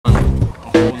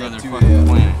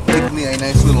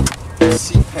nice little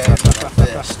seat pad on my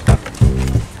vest.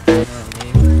 You know what I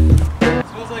mean? It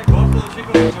smells like buffalo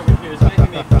chicken wings over here. It's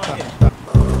making me fucking...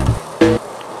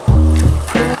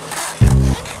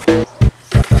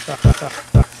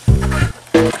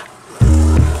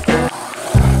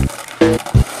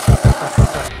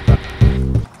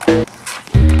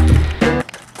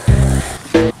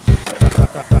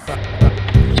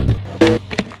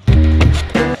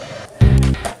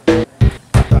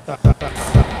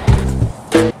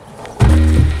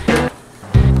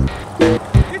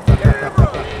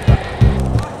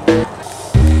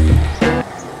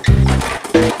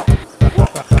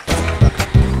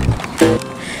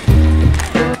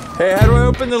 Hey, how do I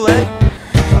open the lid?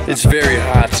 It's very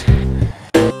hot.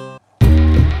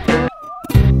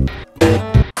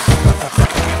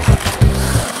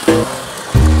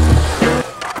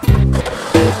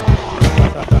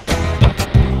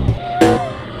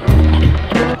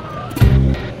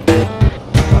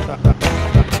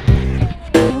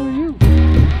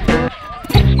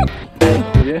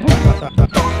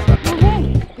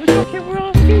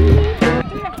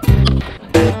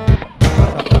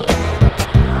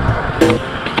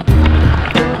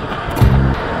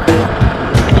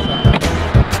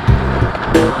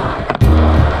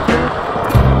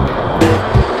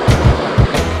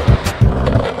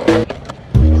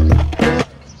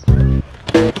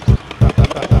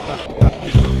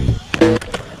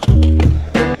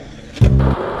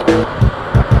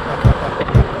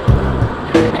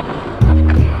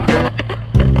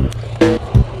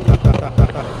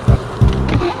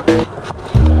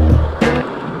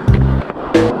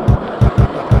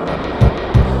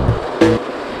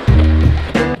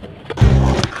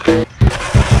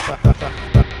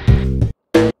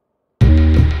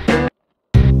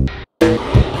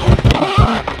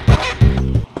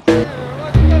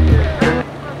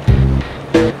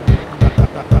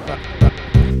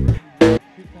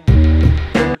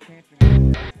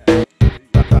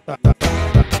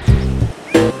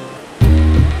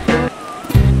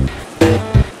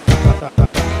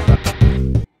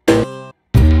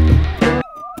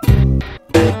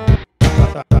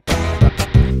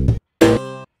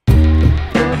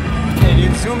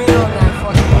 Zoom in on that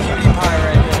fucking cutie pie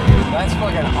right there. That's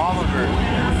fucking Oliver.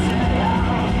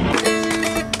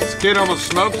 This kid almost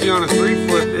smoked you on a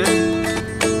 3-flip, dude.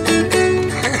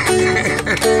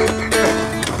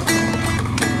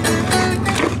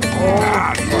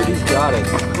 Oh, fuck, he's got it.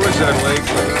 Where's that leg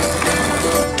for that?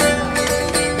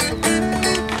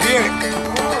 Get it.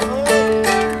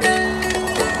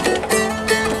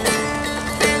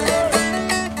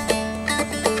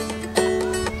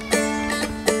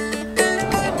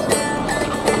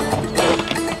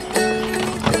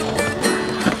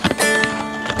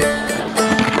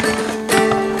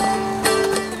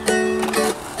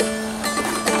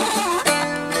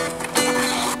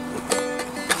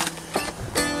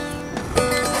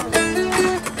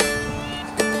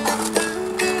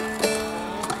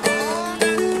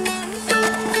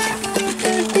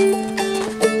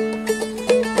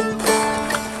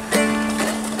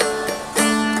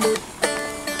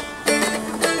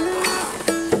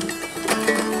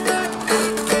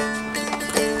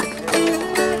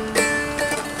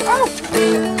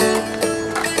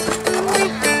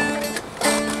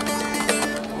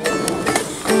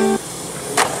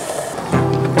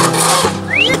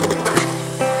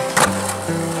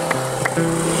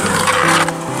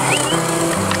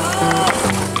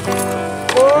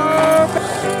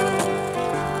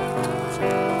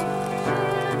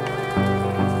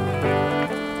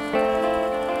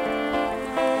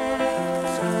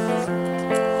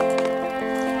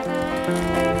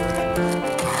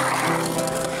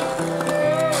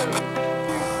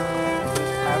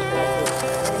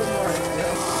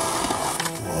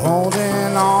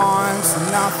 Holding on to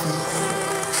nothing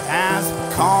has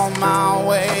become my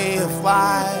way of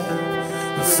life.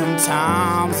 And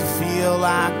sometimes I feel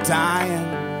like dying,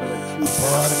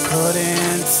 but I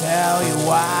couldn't tell you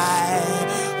why.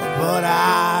 But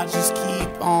I just keep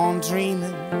on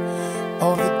dreaming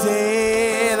of the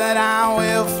day that I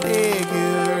will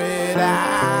figure it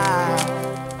out.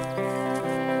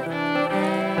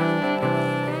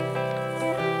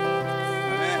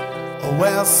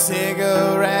 Well,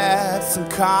 cigarettes and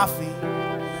coffee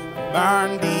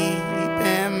burn deep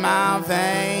in my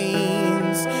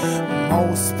veins.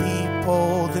 Most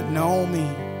people that know me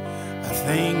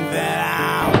think that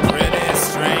I'm pretty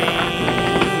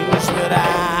strange, but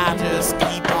I just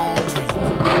keep on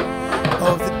dreaming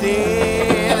of the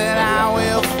day that I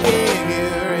will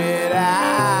figure it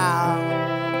out.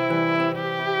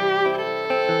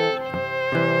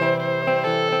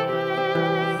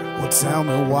 Well, tell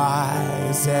me, why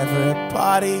is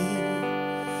everybody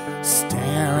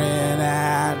staring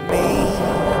at me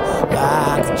like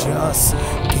I just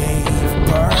gave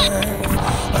birth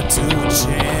to a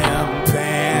chimpanzee?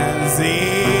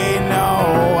 No,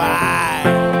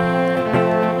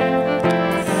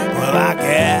 well, I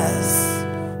guess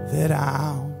that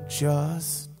I'm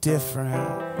just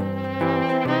different.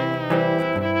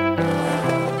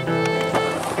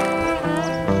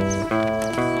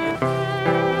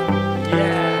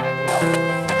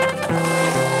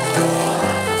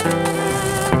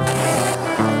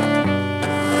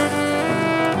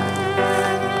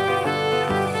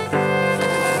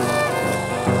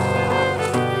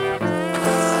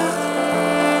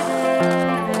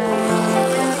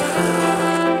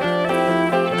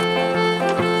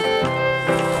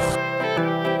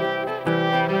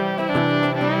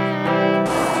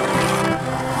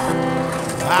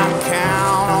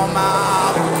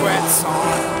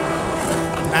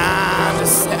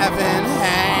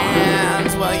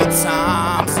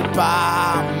 Times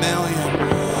by a million,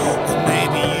 and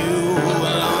maybe you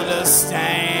will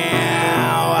understand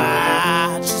why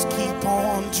I just keep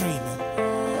on dreaming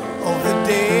of the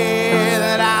day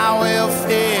that I will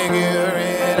figure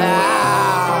it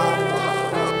out.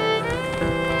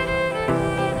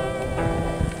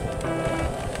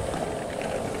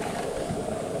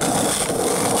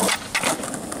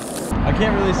 I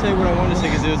can't really say what I wanted to say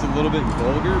because it was a little bit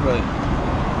vulgar, but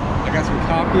I got some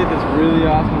coffee at this really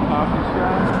awesome coffee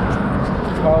shop.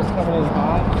 Karl's coming in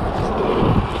hot.